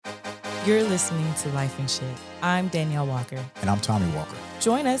You're listening to Life and Shit. I'm Danielle Walker. And I'm Tommy Walker.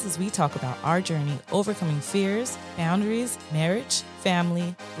 Join us as we talk about our journey overcoming fears, boundaries, marriage,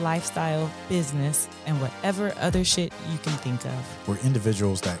 family, lifestyle, business, and whatever other shit you can think of. We're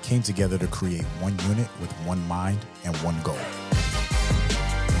individuals that came together to create one unit with one mind and one goal.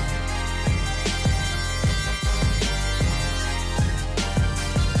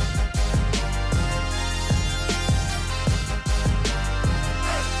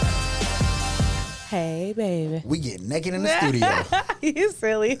 Hey, baby. We get naked in the studio. You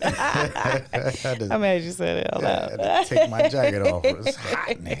silly. I'm mad you said it out loud. I had to take my jacket off. It's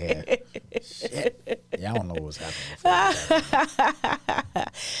hot in the head. Shit. Y'all don't know what's happening.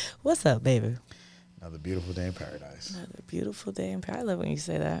 What's up, baby? Another beautiful day in paradise. Another beautiful day in paradise. I love when you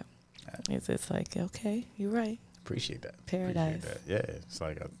say that. It's like, okay, you're right. Appreciate that. Paradise. Appreciate that. Yeah, it's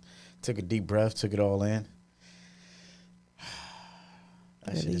like I took a deep breath, took it all in.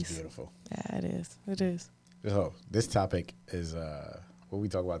 That shit is beautiful. Yeah, it is. It is. So this topic is what we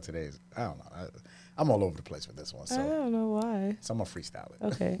talk about today. Is I don't know. I'm all over the place with this one. So I don't know why. So I'm gonna freestyle it.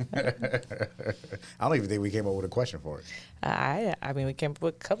 Okay. I don't even think we came up with a question for it. I mean, we came up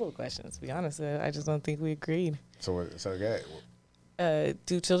with a couple of questions. To be honest, I just don't think we agreed. So okay.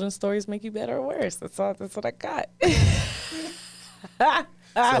 Do children's stories make you better or worse? That's what I got.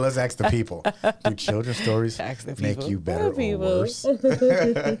 So let's ask the people. Do children's stories make you better or worse?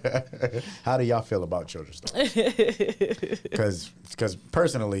 How do y'all feel about children's stories? Because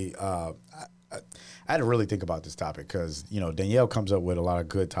personally, I had to really think about this topic because, Danielle comes up with a lot of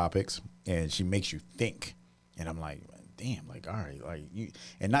good topics and she makes you think. And I'm like, damn, like, all right, like you,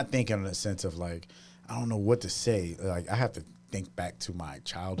 and not thinking in the sense of like, I don't know what to say. Like I have to think back to my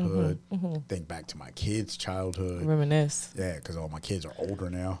childhood, think back to my kids' childhood. Reminisce. Yeah, because all my kids are older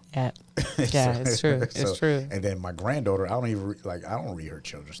now. Yeah, yeah, it's true. It's true. And then my granddaughter, I don't even I don't read her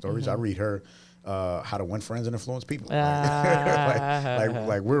children's stories. I read her how to win friends and influence people.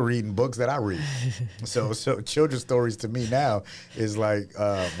 Like we're reading books that I read. So children's stories to me now is like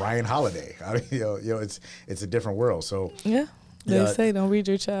Ryan Holiday. I mean, it's a different world. So yeah. They say don't read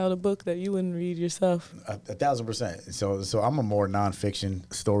your child a book that you wouldn't read yourself. 1,000%. So I'm a more nonfiction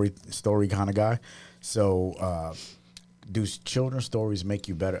story kind of guy. So do children's stories make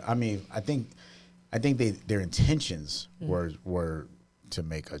you better? I mean, I think their intentions were to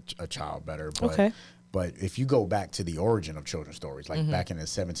make a child better. But, okay. But if you go back to the origin of children's stories, like back in the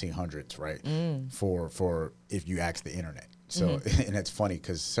 1700s, right? For if you ask the internet. So, and it's funny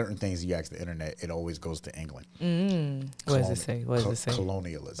because certain things you ask the internet, it always goes to England. What does it say? What does it say?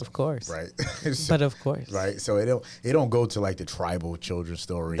 Colonialism. Of course. Right. But of course. Right. So it don't go to like the tribal children's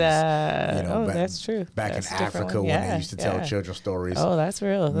stories. That's true. Back in Africa when they used to tell children's stories. Oh, that's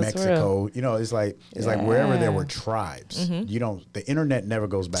real. That's Mexico. real. It's like wherever there were tribes. The internet never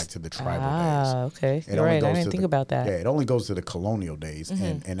goes back to the tribal days. Okay. You're right. I didn't think about that. Yeah, it only goes to the colonial days,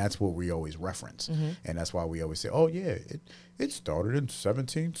 and that's what we always reference, and that's why we always say, oh yeah, it started in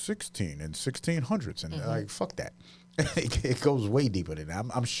 1716 and 1600s, and like fuck that. It goes way deeper than that.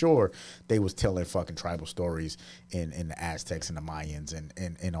 I'm sure they was telling fucking tribal stories in the Aztecs and the Mayans and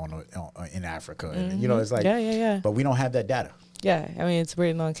in Africa, and it's like yeah. But we don't have that data. Yeah, I mean it's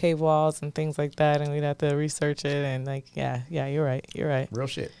written on cave walls and things like that, and we'd have to research it and like yeah, you're right. Real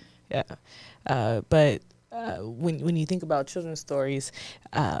shit. Yeah, but when you think about children's stories.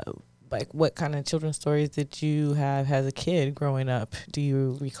 Like, what kind of children's stories did you have as a kid growing up? Do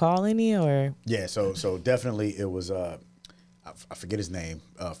you recall any, or? Yeah, so definitely it was, I forget his name,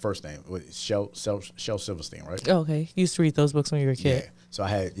 first name, Shel Silverstein, right? Oh, okay. You used to read those books when you were a kid? Yeah, so I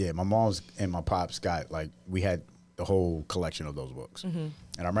had, my mom's and my pops got, we had the whole collection of those books. And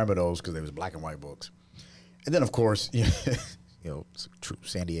I remember those because they was black and white books. And then, of course, true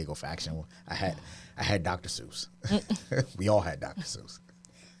San Diego faction, I had Dr. Seuss. We all had Dr. Seuss.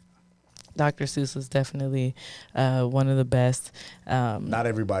 Dr. Seuss was definitely one of the best. Not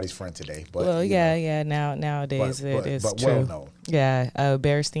everybody's friend today, but nowadays it's but true. Well known. Yeah,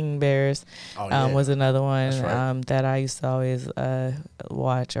 Bearstein Bears was another one that I used to always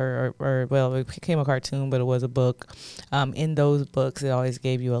watch, or it became a cartoon, but it was a book. In those books, it always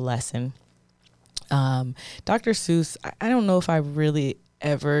gave you a lesson. Dr. Seuss, I don't know if I really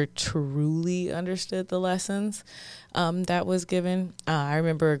ever truly understood the lessons that was given. I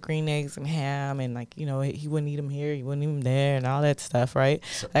remember green eggs and ham, and he wouldn't eat them here, he wouldn't eat them there, and all that stuff, right?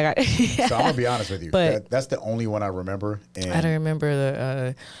 So I'm gonna be honest with you, but that's the only one I remember. And I don't remember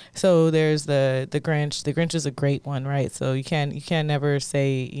the. So there's the Grinch. The Grinch is a great one, right? So you can never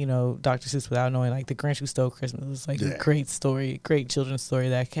say Dr. Seuss without knowing the Grinch Who Stole Christmas is a great story, great children's story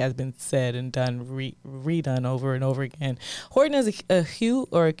that has been said and done redone over and over again. Horton is a huge cute,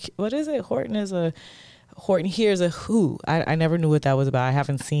 or what is it? Horton hears a who. I never knew what that was about. I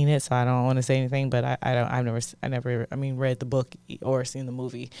haven't seen it, so I don't want to say anything. But I never read the book or seen the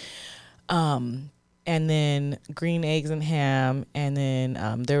movie. And then Green Eggs and Ham, and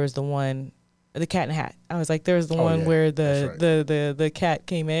then there was the one, The Cat in the Hat. I was like, there was the one where the cat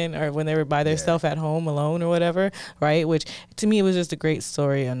came in, or when they were by themselves at home alone or whatever, right? Which to me, it was just a great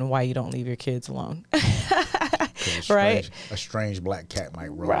story on why you don't leave your kids alone. Right? A strange black cat might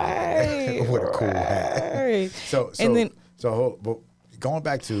roll with a cool hat. But going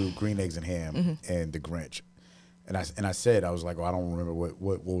back to Green Eggs and Ham and The Grinch, and I said, I was like, well, I don't remember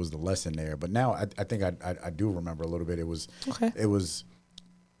what was the lesson there, but now I think I do remember a little bit. It was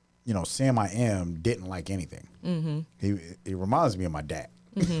Sam I Am didn't like anything. He reminds me of my dad.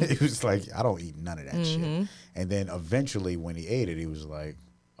 He was like, I don't eat none of that shit. And then eventually when he ate it, he was like,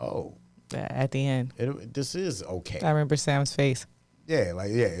 oh. At the end. This is okay. I remember Sam's face. Yeah,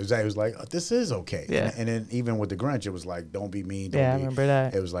 it was like, this is okay. Yeah. And then even with the Grinch, it was like, don't be mean. I remember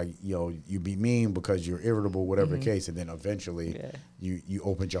that. It was like, you be mean because you're irritable, whatever the case. And then eventually you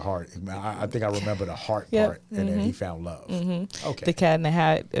opened your heart. I think I remember the heart part, and then he found love. Okay. The Cat in the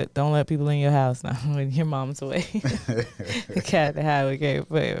Hat, don't let people in your house now when your mom's away. The Cat in the Hat, okay,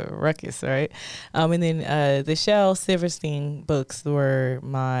 ruckus, right? And then the Shel Silverstein books were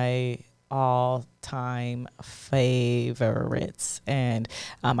my all-time favorites, and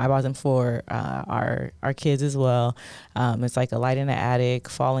I bought them for our kids as well. It's like A Light in the Attic,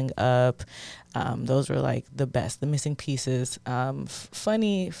 Falling Up. Those were like the best. The Missing Pieces.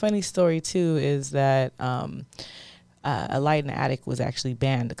 Funny story too is that A Light in the Attic was actually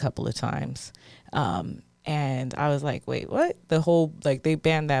banned a couple of times. And I was like, wait, what? The whole, like, they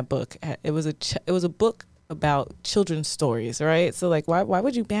banned that book. It was a book about children's stories, right? So like, why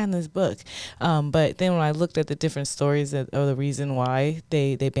would you ban this book? But then when I looked at the different stories of the reason why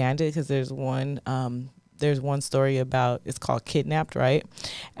they banned it, because there's one story about, it's called Kidnapped, right?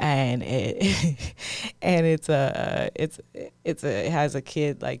 And it has a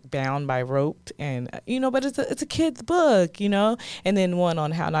kid like bound by rope, and but it's a kid's book, and then one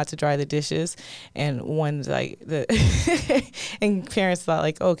on how not to dry the dishes, and one's like and parents thought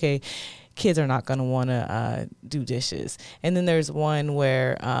like, okay, kids are not going to want to do dishes. And then there's one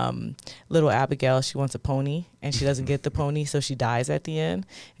where little Abigail, she wants a pony, and she doesn't get the pony, so she dies at the end.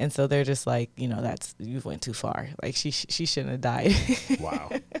 And so they're just like, you went too far. Like she shouldn't have died. Wow.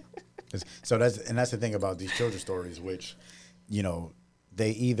 So that's the thing about these children's stories, which,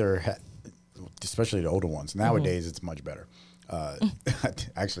 they either especially the older ones. Nowadays, it's much better.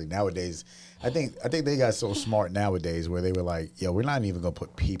 Actually, nowadays, I think they got so smart nowadays where they were like, we're not even gonna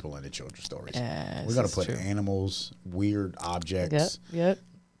put people in the children's stories. We're gonna put animals, weird objects,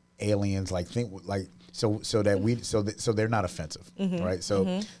 aliens, so they're not offensive, right?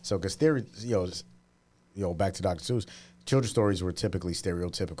 So because theory, back to Dr. Seuss, children's stories were typically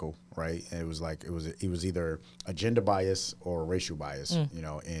stereotypical, right? And it was either a gender bias or a racial bias,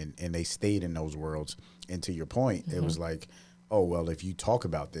 and they stayed in those worlds. And to your point, it was like, oh, well, if you talk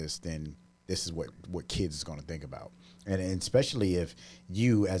about this, then this is what kids is going to think about. And especially if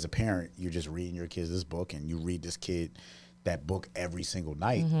you, as a parent, you're just reading your kids this book, and you read this kid that book every single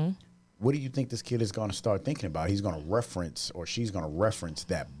night, what do you think this kid is going to start thinking about? He's going to reference, or she's going to reference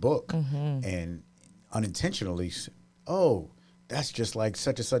that book, and unintentionally, oh, that's just like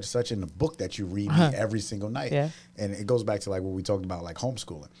such and such and such in the book that you read every single night. Yeah. And it goes back to like what we talked about, like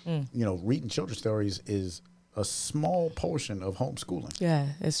homeschooling. Reading children's stories is a small portion of homeschooling. Yeah,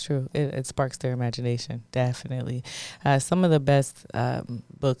 it's true. It sparks their imagination, definitely. Some of the best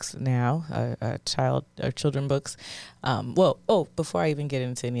books now are children books. Before I even get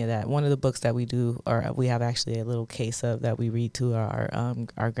into any of that, one of the books that we do, or we have actually a little case of that we read to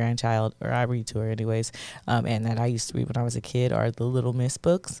our grandchild, or I read to her anyways, and that I used to read when I was a kid, are the Little Miss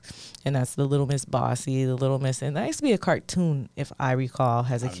books. And that's the Little Miss Bossy, the Little Miss, and that used to be a cartoon, if I recall,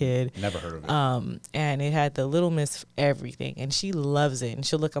 as a kid. Never heard of it. And it had the Little Miss everything, and she loves it, and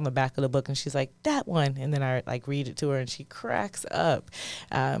she'll look on the back of the book and she's like, that one, and then I like read it to her and she cracks up.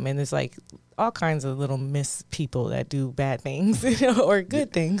 And there's like all kinds of little miss people that do bad things or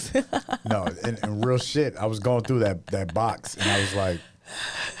good things. No, and real shit, I was going through that box and I was like,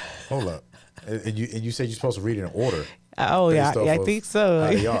 hold up, and you said you're supposed to read it in order. Oh yeah, I think so. How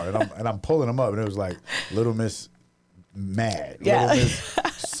they are, and I'm pulling them up, and it was like Little Miss Mad, Little Miss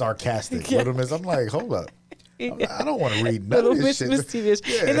Sarcastic, Little Miss. I'm like, hold up. I don't want to read none Little of this Miss shit. Mischievous.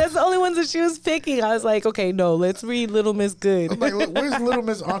 Yeah. And that's the only ones that she was picking. I was like, okay, no, let's read Little Miss Good. I'm like, where's Little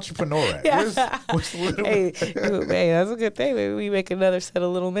Miss Entrepreneur at? Yeah. Where's Little hey, that's a good thing. Maybe we make another set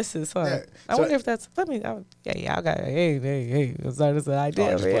of Little Misses, huh? Yeah. I wonder if that's, I got, hey, that's an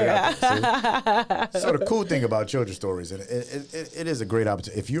idea. So the cool thing about children's stories, and it is a great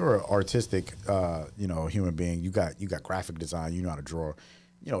opportunity. If you're an artistic, human being, you got graphic design, you know how to draw.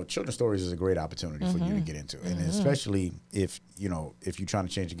 Children's stories is a great opportunity for you to get into, and especially if you're trying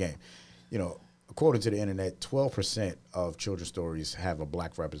to change the game. According to the internet, 12% of children's stories have a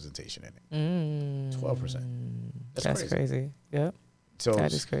black representation in it. 12%. That's crazy. Yep. So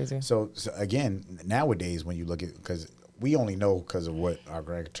that is crazy. So again, nowadays when you look at, because we only know because of what our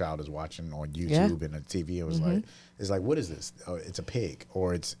grandchild is watching on YouTube and the TV, it was like, what is this? Oh, it's a pig,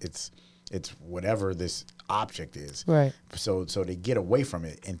 or it's whatever this object is. Right. So they get away from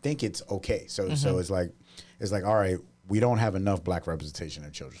it and think it's okay. So it's like, all right, we don't have enough black representation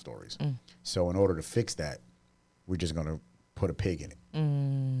in children's stories. So in order to fix that, we're just gonna put a pig in it.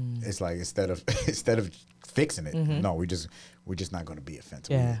 It's like instead of fixing it, no, we're just not gonna be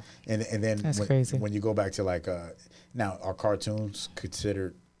offensive. Yeah. And then that's crazy. When you go back to like now, are cartoons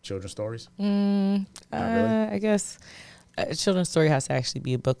considered children's stories? Not really. I guess. A children's story has to actually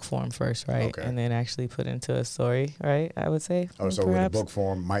be a book form first, right? Okay. And then actually put into a story, right? I would say. Oh, so with a book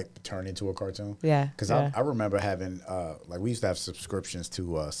form might turn into a cartoon? Yeah. Because I remember having, we used to have subscriptions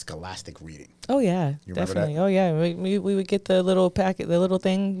to Scholastic Reading. Oh, yeah. You definitely. That? Oh, yeah. We would get the little packet, the little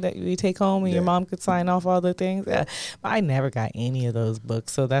thing that you take home and your mom could sign off all the things. Yeah. I never got any of those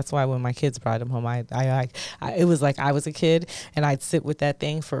books. So that's why when my kids brought them home, it was like I was a kid and I'd sit with that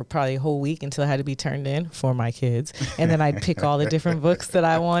thing for probably a whole week until it had to be turned in for my kids. And then I'd pick all the different books that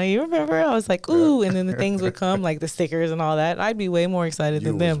I wanted. You remember? I was like, ooh, and then the things would come, like the stickers and all that. I'd be way more excited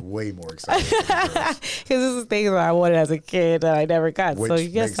than them. Way more excited. Because this is things that I wanted as a kid that I never got. So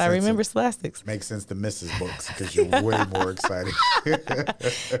yes, I remember Scholastics. Makes sense to Mrs. Books because you're way more excited.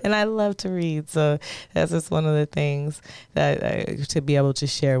 And I love to read, so that's just one of the things that to be able to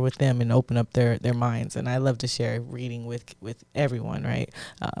share with them and open up their minds. And I love to share reading with everyone, right?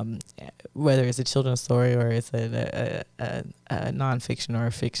 Whether it's a children's story or it's a nonfiction or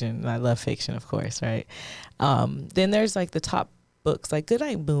a fiction. And I love fiction, of course, right? Then there's like the top books, like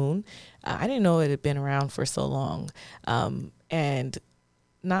Goodnight Moon. I didn't know it had been around for so long. And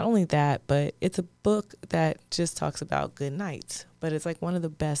not only that, but it's a book that just talks about good nights. But it's like one of the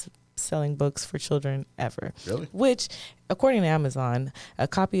best selling books for children ever. Really? Which, according to Amazon, a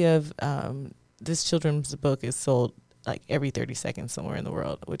copy of this children's book is sold like every 30 seconds somewhere in the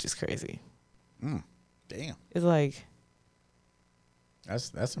world, which is crazy. Damn. It's like...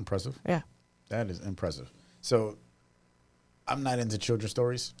 That's impressive. Yeah. That is impressive. So I'm not into children's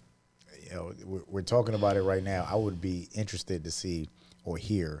stories. We're talking about it right now. I would be interested to see or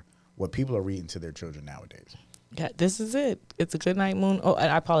hear what people are reading to their children nowadays. Yeah, this is it. It's a Goodnight Moon. Oh,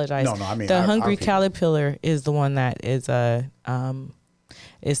 I apologize. No, I mean the Hungry Caterpillar is the one that is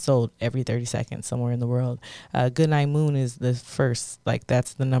sold every 30 seconds somewhere in the world. Goodnight Moon is the first, like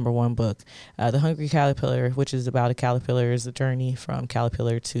that's the number one book. The Hungry Caterpillar, which is about a caterpillar's journey from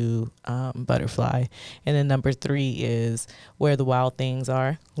caterpillar to butterfly. And then number 3 is Where the Wild Things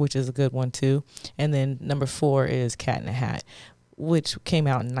Are, which is a good one too. And then number 4 is Cat in the Hat, which came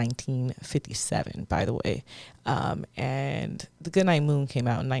out in 1957, by the way. And The Goodnight Moon came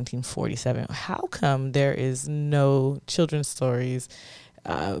out in 1947. How come there is no children's stories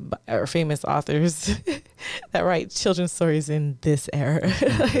or famous authors that write children's stories in this era?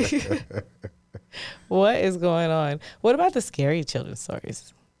 What is going on? What about the scary children's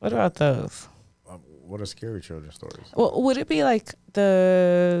stories? What about those? What are scary children's stories? Well, would it be like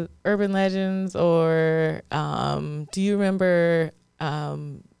the urban legends, or do you remember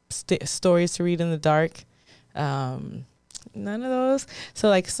stories to read in the dark? None of those. So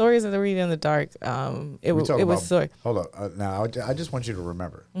like stories that I read in the dark. It was story. Hold up. Now I just want you to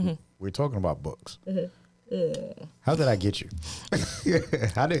remember. We're talking about books. How did I get you?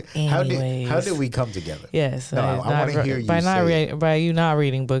 How did we come together? Yes. No, I want to hear you by you not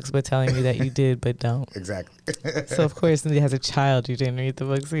reading books, but telling me that you did, but don't. Exactly. So of course, as a child, you didn't read the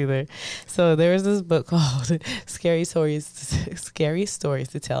books either. So there was this book called Scary Stories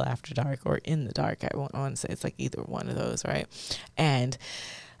to Tell After Dark, or In the Dark. I want to say it's like either one of those, right? And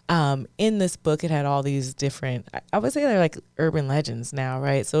in this book, it had all these different, I would say they're like urban legends now,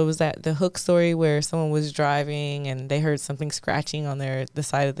 right? So it was that the hook story where someone was driving and they heard something scratching on the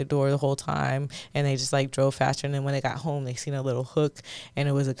side of the door the whole time, and they just like drove faster. And then when they got home, they seen a little hook, and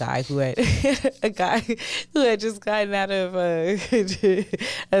it was a guy who had just gotten out of a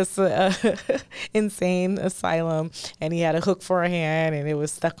insane asylum, and he had a hook for a hand, and it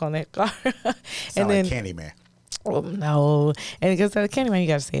was stuck on that car. And then like Candyman. Oh, no, and because Candyman, you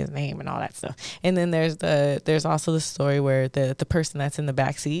got to say his name and all that stuff. And then there's also the story where the person that's in the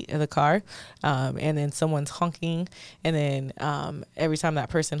back seat of the car, and then someone's honking, and then every time that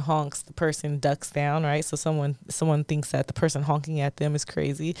person honks, the person ducks down, right? So someone thinks that the person honking at them is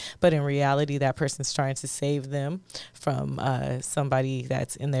crazy, but in reality, that person's trying to save them from somebody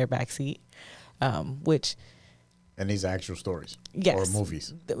that's in their back seat, which. And these are actual stories, yes, or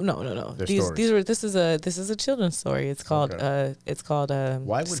movies. No. They're This is a children's story. It's called Why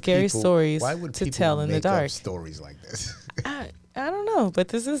would Scary Stories to Tell in the Dark. Stories like this. I don't know, but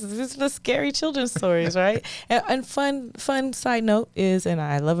this is the scary children's stories, right? And fun side note is, and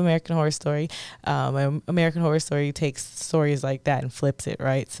I love American Horror Story. American Horror Story takes stories like that and flips it,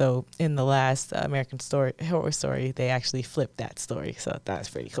 right? So in the last Horror Story, they actually flipped that story. So that's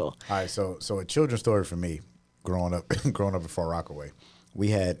pretty cool. All right, so a children's story for me. Growing up in Far Rockaway, we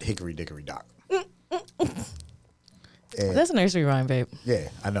had Hickory Dickory Dock. That's a nursery rhyme, babe. Yeah,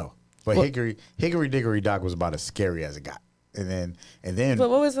 I know. But Hickory Dickory Dock was about as scary as it got. And then.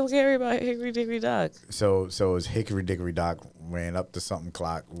 But what was so scary about Hickory Dickory Dock? So it was Hickory Dickory Dock ran up to something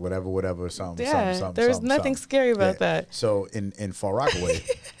clock, whatever, something. Yeah, there's nothing scary about that. So in Far Rockaway.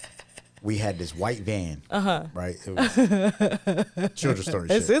 We had this white van, right? It was children's story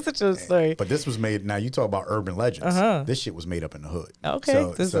shit. This is a children's story. But this was made, now you talk about urban legends. This shit was made up in the hood.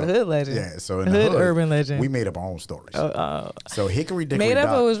 Okay, this is a hood legend. Yeah, so in the hood, urban legend. We made up our own stories. So Hickory Dickory Made up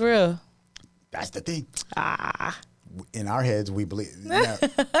Dock, or was real? That's the thing. In our heads, we believe. Now,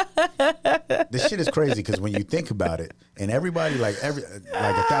 this shit is crazy because when you think about it, and everybody, like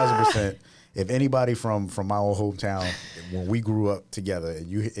 1,000%, if anybody from my old hometown, when we grew up together, and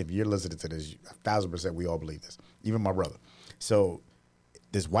if you're listening to this, 1,000% we all believe this. Even my brother. So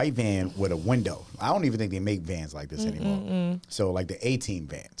this white van with a window. I don't even think they make vans like this anymore. So like the A-Team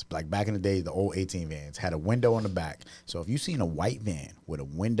vans, like back in the day, the old A-Team vans had a window on the back. So if you seen a white van with a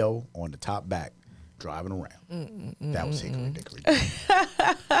window on the top back driving around, that was Hickory Dickory Dock.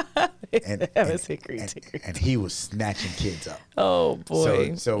 And he was snatching kids up. Oh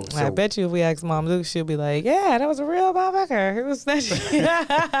boy! So I bet you if we ask Mom Luke, she'll be like, "Yeah, that was a real motherfucker. He was snatching."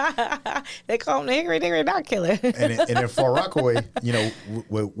 They call him the Hickory Dickory Dock Killer. and in Far Rockaway, you know,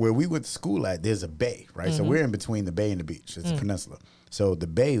 where we went to school at, there's a bay, right? So we're in between the bay and the beach. It's a peninsula. So the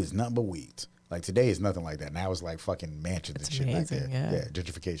bay is nothing but weeds. Like today is nothing like that. Now it's like fucking mansions and shit amazing, like that. Yeah,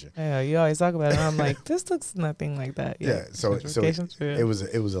 gentrification. Yeah, you always talk about it. And I'm like, this looks nothing like that. Yeah, so it was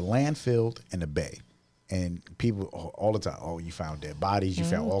a landfill in the bay, and people all the time, oh, you found dead bodies, you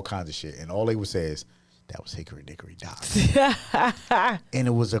found all kinds of shit, and all they would say is, that was Hickory Dickory Dock. And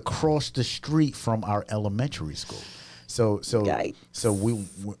it was across the street from our elementary school. So we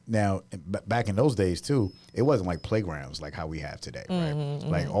now back in those days too, it wasn't like playgrounds like how we have today, right?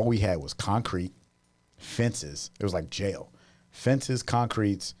 Like all we had was concrete, fences. It was like jail, fences,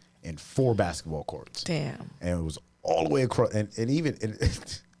 concretes, and 4 basketball courts. Damn. And it was all the way across. And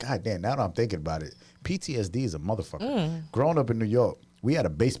God damn, now that I'm thinking about it, PTSD is a motherfucker. Growing up in New York, we had a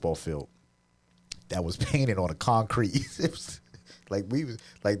baseball field that was painted on a concrete. It was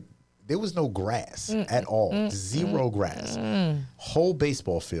there was no grass at all. Zero grass. Whole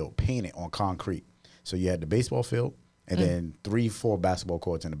baseball field painted on concrete. So you had the baseball field and then 3-4 basketball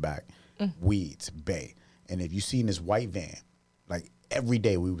courts in the back. Weeds, bay. And if you seen this white van, like every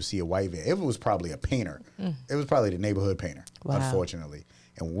day we would see a white van. It was probably a painter. It was probably the neighborhood painter, unfortunately.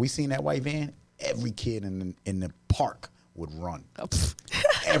 And when we seen that white van, every kid in the park would run.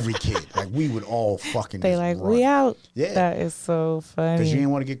 Every kid. Like, we would all fucking They like, run. We out. Yeah. That is so funny. Because you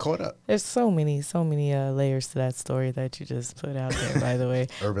didn't want to get caught up. There's so many layers to that story that you just put out there, by the way.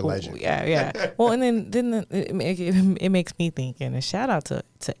 Urban legend. Yeah. Well, and then it makes me think, and a shout out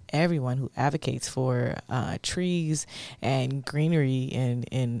to everyone who advocates for trees and greenery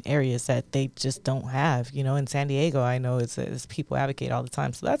in areas that they just don't have. You know, in San Diego, I know it's people advocate all the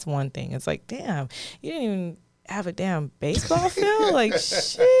time. So that's one thing. It's like, damn, you didn't even have a damn baseball field? Like,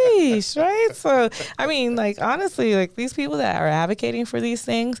 sheesh, right? So, I mean, like, honestly, like, these people that are advocating for these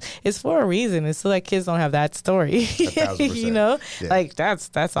things, it's for a reason. It's so that kids don't have that story. You know? Yeah. Like, that's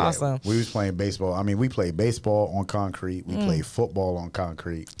awesome. We was playing baseball. I mean, we played baseball on concrete. We played football on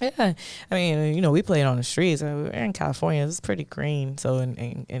concrete. Yeah. I mean, you know, we played on the streets. We're in California. It's pretty green. So,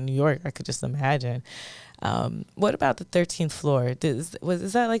 in New York, I could just imagine. What about the 13th floor? Is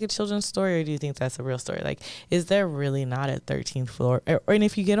that like a children's story, or do you think that's a real story? Like, is there really not a 13th floor? And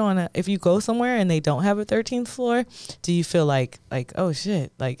if you if you go somewhere and they don't have a 13th floor, do you feel like, oh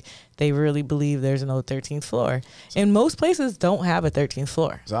shit, like they really believe there's no 13th floor? And most places don't have a 13th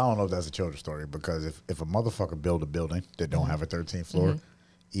floor. So I don't know if that's a children's story, because if a motherfucker build a building that don't have a 13th floor,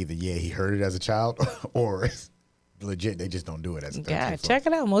 either he heard it as a child, or legit they just don't do it as a 13th floor. Check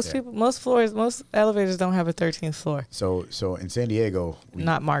it out. Most elevators don't have a 13th floor. So in San Diego,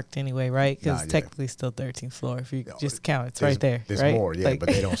 not marked anyway, right? Because technically still 13th floor. If you just count, it's right there. There's right? more, but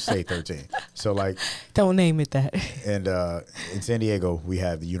they don't say 13. So like, don't name it that. And in San Diego, we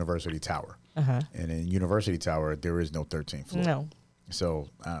have the University Tower, and in University Tower there is no 13th floor. No. So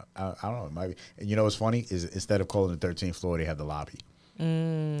I don't know. It might be. And you know what's funny is, instead of calling the 13th floor, they have the lobby.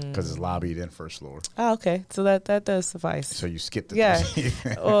 Because it's lobby, then first floor. Oh, okay. So that does suffice. So you skip the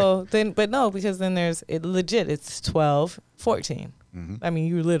 13th. Well, then, but no, because then there's legit. It's 12, 14. I mean,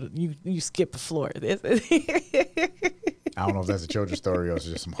 you skip a floor. I don't know if that's a children's story or it's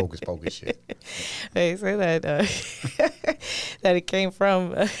just some hocus pocus shit. They say that that it came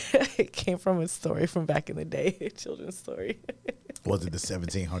from a story from back in the day, a children's story. Was it the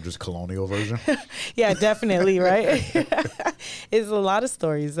 1700s colonial version? Yeah, definitely, right? It's a lot of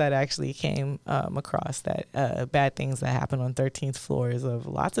stories that actually came across that bad things that happen on 13th floors of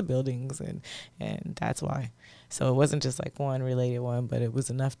lots of buildings, and that's why. So it wasn't just like one related one, but it was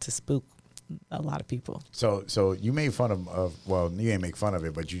enough to spook a lot of people. So you made fun of well, you ain't make fun of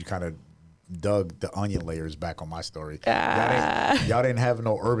it, but you kind of dug the onion layers back on my story. Y'all didn't have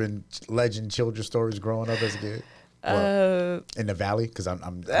no urban legend children's stories growing up as a kid? Well, in the valley, because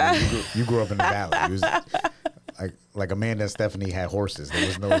you grew up in the valley. It was like Amanda and Stephanie had horses.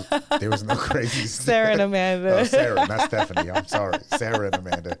 There was no crazy. Sarah and Amanda. Oh, Sarah, not Stephanie. I'm sorry, Sarah and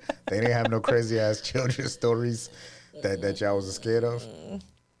Amanda. They didn't have no crazy ass children's stories that y'all was scared of.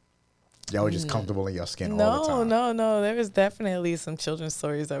 Y'all were just comfortable in your skin all the time. No. There was definitely some children's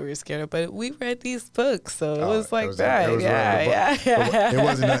stories that we were scared of, but we read these books, so it was like that. It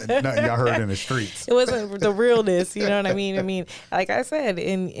wasn't nothing y'all heard in the streets. It wasn't the realness, you know what I mean? I mean, like I said,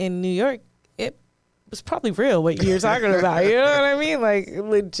 in New York, it was probably real what you're talking about. You know what I mean? Like,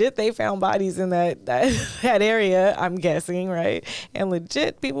 legit, they found bodies in that area, I'm guessing, right? And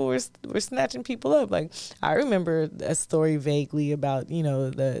legit, people were snatching people up. Like, I remember a story vaguely about, you know,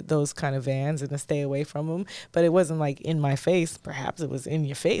 those kind of vans and to stay away from them. But it wasn't like in my face. Perhaps it was in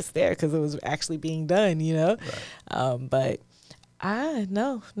your face there because it was actually being done, you know? Right. But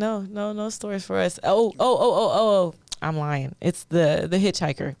no stories for us. Oh, I'm lying. It's the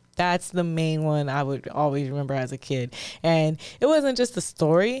hitchhiker. That's the main one I would always remember as a kid. And it wasn't just a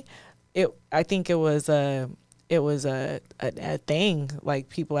story. I think it was a thing. Like,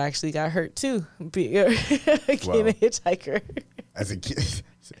 people actually got hurt too being a hitchhiker. As a kid,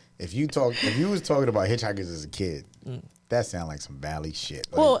 if you was talking about hitchhikers as a kid, that sounds like some valley shit.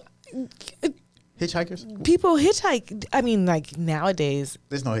 Like, well, hitchhikers? People hitchhike. I mean, like, nowadays.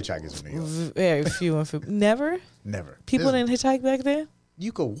 There's no hitchhikers in New York. Very few and few. Never? Never. People didn't hitchhike back then?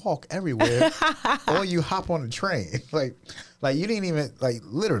 You could walk everywhere or you hop on the train. Like you didn't even,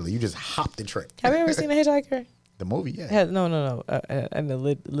 literally, you just hopped the train. Have you ever seen a hitchhiker? The movie, yeah. No. And a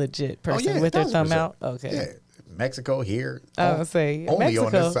legit person with their thumb out? Okay. Yeah. Mexico, here. I would say only Mexico.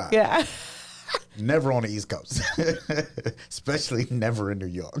 On this side. Yeah. Never on the East Coast. Especially never in New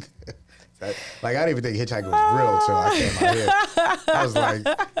York. I didn't even think hitchhiking was real until I came out here. I was like,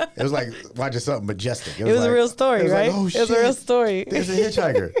 it was like watching something majestic. It was a real story, right? Like, oh, shit, it was a real story. There's a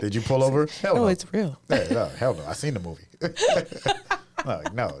hitchhiker. Did you pull over? Hell no. It's real. No, hell no. I seen the movie.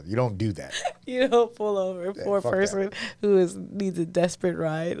 No, you don't do that. You don't pull over a poor person who needs a desperate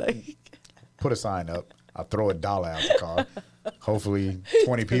ride. Like, put a sign up. I'll throw $1 out the car. Hopefully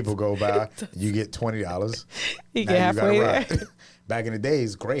 20 people go by. You get $20. You get halfway there. Back in the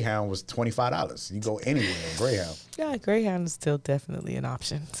days, Greyhound was $25. You go anywhere on Greyhound. Yeah, Greyhound is still definitely an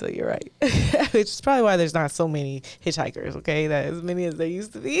option. So you're right. Which is probably why there's not so many hitchhikers, okay? That as many as there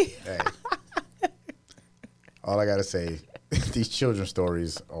used to be. Hey. All I got to say, these children's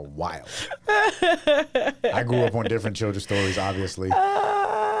stories are wild. I grew up on different children's stories, obviously.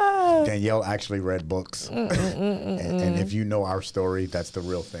 Danielle actually read books. And if you know our story, that's the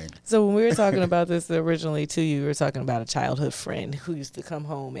real thing. So when we were talking about this originally too, you were talking about a childhood friend who used to come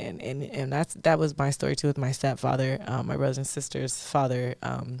home, and that was my story too with my stepfather, my brothers and sisters' father.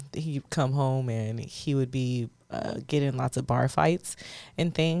 He'd come home and he would be get in lots of bar fights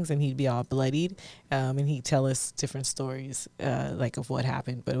and things, and he'd be all bloodied, and he'd tell us different stories like of what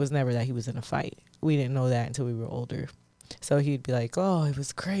happened, but it was never that he was in a fight. We didn't know that until we were older. So he'd be like, "Oh, it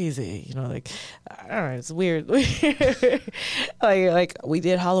was crazy," like, I don't know, it's weird. like we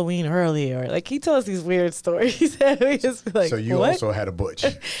did Halloween early, or like he told us these weird stories. We just be like, so you what? Also had a butch.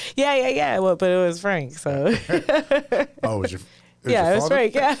 yeah. Well, but it was Frank. So. Oh, it was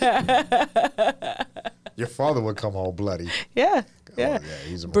Frank. Yeah. Your father would come all bloody. Yeah. Yeah,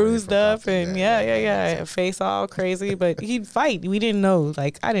 he's bruised up and face all crazy, but he'd fight. We didn't know,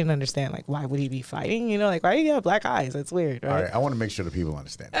 like, I didn't understand, like, why would he be fighting? Like, why do you have black eyes? That's weird, right? All right, I want to make sure the people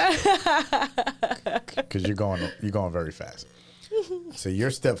understand because you're going very fast. So your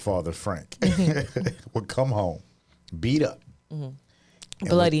stepfather Frank would come home, beat up,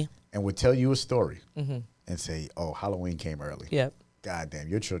 bloody, and would tell you a story and say, "Oh, Halloween came early." Yep. God damn,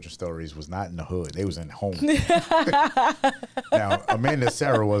 your children's stories was not in the hood. They was in home. Now, Amanda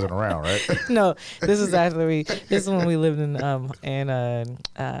Sarah wasn't around, right? No, this is when we lived in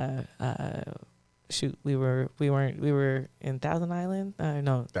we were in Thousand Island.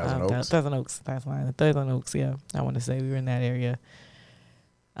 Thousand Oaks. Yeah, I want to say we were in that area.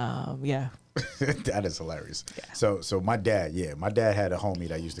 Yeah. That is hilarious. Yeah. So my dad had a homie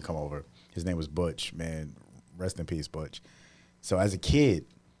that used to come over. His name was Butch, man. Rest in peace, Butch. So as a kid,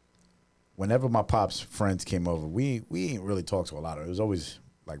 whenever my pop's friends came over, we ain't really talked to a lot of. It was always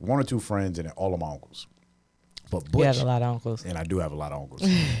like one or two friends and then all of my uncles. But Butch, you had a lot of uncles, and I do have a lot of uncles,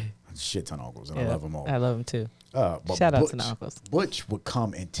 a shit ton of uncles, and I love them all. I love them too. But Shout out to the uncles. Butch would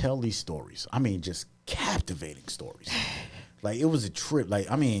come and tell these stories. I mean, just captivating stories. Like it was a trip. Like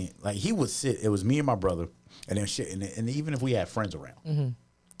I mean, like he would sit. It was me and my brother, and then shit. And even if we had friends around,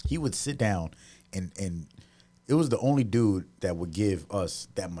 he would sit down and. It was the only dude that would give us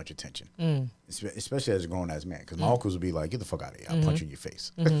that much attention, especially as a grown ass man. Because my uncles would be like, "Get the fuck out of here! I'll punch you in your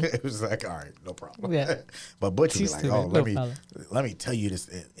face." It was like, "All right, no problem." Yeah. But Butch would be like, "Oh, let me tell you this,"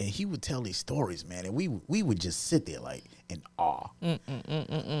 and he would tell these stories, man, and we would just sit there like in awe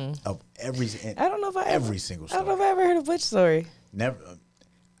of every single story. I don't know if I ever heard a Butch story. Never.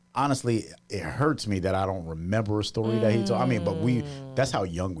 Honestly, it hurts me that I don't remember a story that he told. I mean, but that's how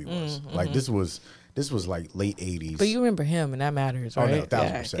young we was. Like this was like late 80s. But you remember him, and that matters, right? Oh, no,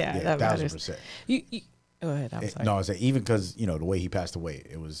 1,000%. Yeah, 1,000%. You go ahead. I'm sorry. No, I said even because the way he passed away,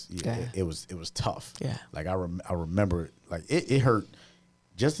 it was tough. Yeah. Like I remember, like it hurt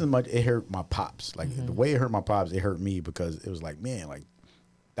just as much. It hurt my pops. Like the way it hurt my pops, it hurt me because it was like, man, like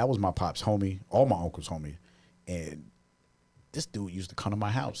that was my pops' homie, all my uncles' homie, and this dude used to come to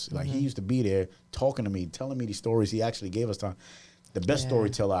my house. Like he used to be there talking to me, telling me these stories. He actually gave us time. The best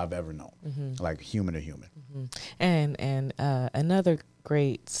storyteller I've ever known, like human to human. And another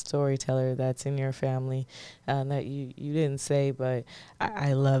great storyteller that's in your family that you didn't say, but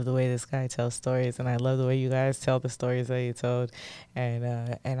I love the way this guy tells stories, and I love the way you guys tell the stories that you told. And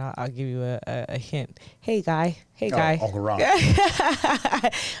I'll give you a hint. Hey guy. Uncle Ron.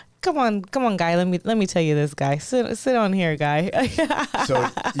 Come on, guy. Let me tell you this, guy. Sit on here, guy. So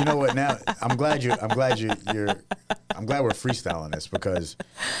you know what? Now I'm glad we're freestyling this because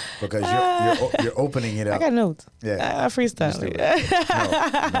you're opening it up. I got notes. Yeah, I freestyle. No,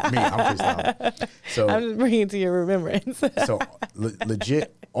 me, I'm freestyling. So I'm just bringing it to your remembrance. So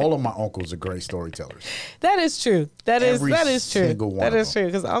legit, all of my uncles are great storytellers. That is true. That is true. That is true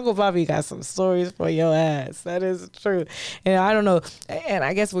because Uncle Bobby got some stories for your ass. That is true. And I don't know. And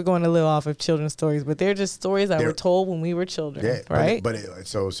I guess we're going a little off of children's stories, but they're just stories that were told when we were children, right?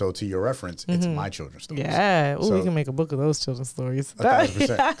 So to your reference, it's my children's stories. Yeah. Ooh, we can make a book of those children's stories.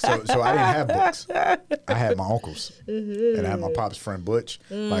 1,000%. So I didn't have books. I had my uncles, and I had my pop's friend Butch,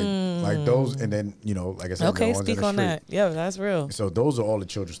 like those, and then like I said, okay, speak on that. Yeah, that's real. So those are all the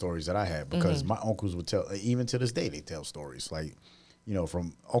children's stories that I had because my uncles would tell. Even to this day, they tell stories like.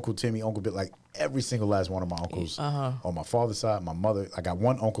 From Uncle Timmy, Uncle Bill, like every single last one of my uncles on my father's side, my mother. I got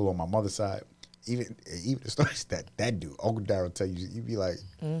one uncle on my mother's side. Even the stories that dude, Uncle Darryl, tell you, you'd be like,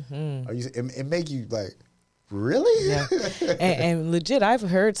 it make you like, really? Yeah. and legit, I've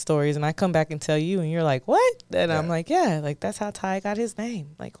heard stories, and I come back and tell you, and you're like, what? And I'm like, yeah, like that's how Ty got his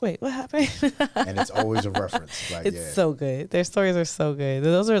name. Like, wait, what happened? And it's always a reference. Like, it's so good. Their stories are so good.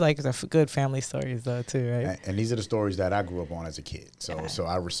 Those are like the good family stories, though, too, right? And these are the stories that I grew up on as a kid. So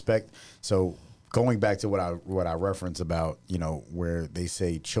I respect. So going back to what I reference about, you know, where they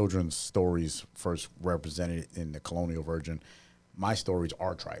say children's stories first represented in the colonial version. My stories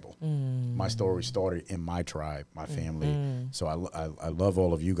are tribal. My story started in my tribe, my family. So I love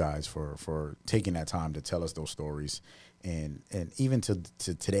all of you guys for taking that time to tell us those stories. And even to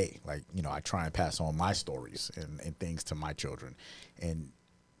today, like, you know, I try and pass on my stories and things to my children. And,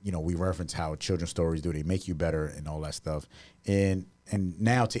 you know, we reference how children's stories they make you better and all that stuff. And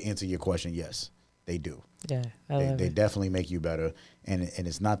now to answer your question, yes, they do. Yeah, they definitely make you better. And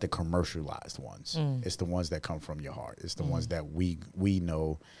it's not the commercialized ones. It's the ones that come from your heart. It's the ones that we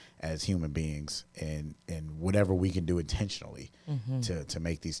know as human beings, and whatever we can do intentionally to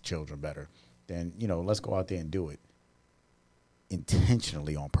make these children better, then, you know, let's go out there and do it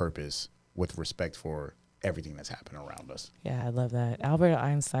intentionally on purpose with respect for everything that's happening around us. Yeah, I love that. Albert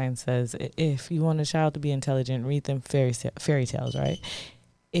Einstein says, if you want a child to be intelligent, read them fairy tales, right?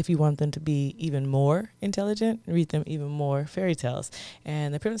 If you want them to be even more intelligent, read them even more fairy tales.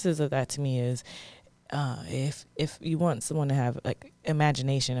 And the premises of that to me is, if you want someone to have like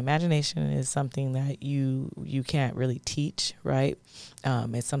imagination is something that you can't really teach, right?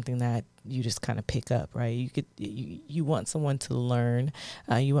 It's something that you just kind of pick up, right? You want someone to learn,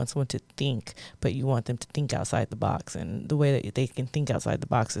 you want someone to think, but you want them to think outside the box. And the way that they can think outside the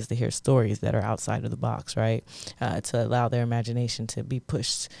box is to hear stories that are outside of the box, right? To allow their imagination to be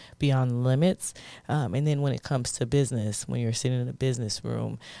pushed beyond limits. And then when it comes to business, when you're sitting in a business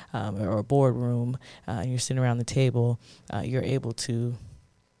room or a boardroom, and you're sitting around the table, you're able to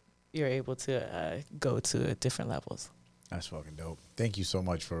go to different levels. That's fucking dope. Thank you so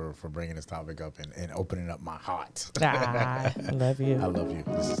much for bringing this topic up and opening up my heart. I love you. I love you.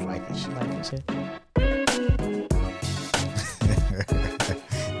 This is life and shit.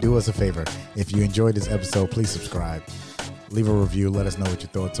 Do us a favor. If you enjoyed this episode, please subscribe. Leave a review. Let us know what your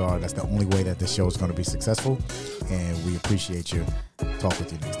thoughts are. That's the only way that this show is going to be successful. And we appreciate you. Talk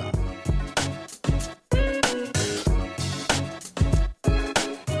with you next time.